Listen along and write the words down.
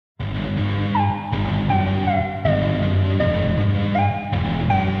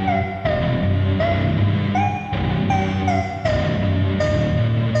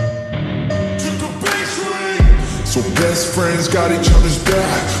So best friends got each other's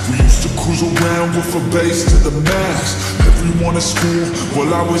back. We used to cruise around with a bass to the max. Everyone at school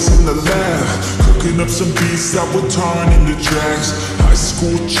while I was in the lab, cooking up some beats that would turn into tracks. High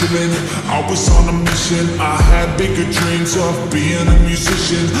school chillin', I was on a mission. I had bigger dreams of being a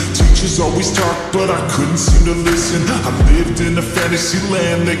musician. Teachers always talked, but I couldn't seem to listen. I lived in a fantasy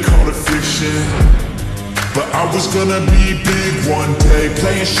land, they called it fiction. But I was gonna be big one day,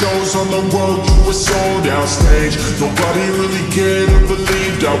 playing shows on the road to a sold out stage. Nobody really cared or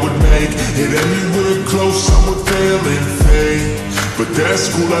believed I would make it anywhere close. I would fail and fade, but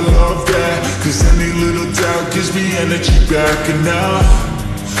that's cool, I love that, cause any little doubt gives me energy back. And now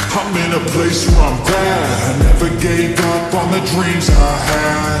I'm in a place where I'm glad I never gave up on the dreams I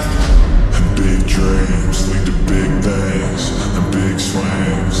had. And big dreams lead to big things, and big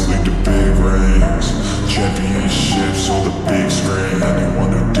swings lead to big rings. Championships or the big screen.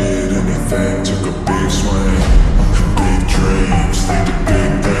 Anyone who did anything took a big swing. And big dreams lead to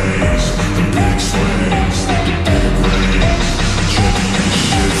big things, and big swings lead to big rings.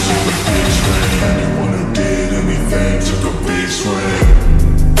 Championships or the big screen. Anyone who did anything took a big swing.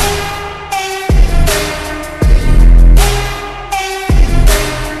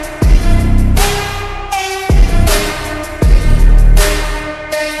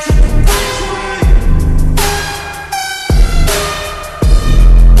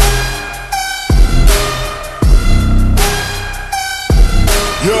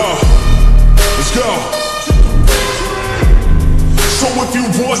 Let's go. So if you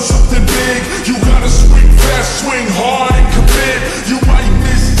want something big, you gotta swing fast, swing hard and commit. You might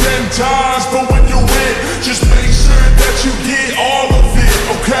miss 10 times, but when you win, just make sure that you get all of it,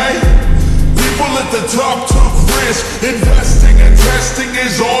 okay? People at the top took risks. Investing and testing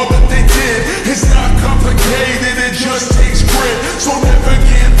is all that they did. It's not complicated, it just takes grit. So never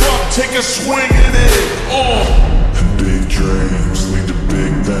give up, take a swing at it.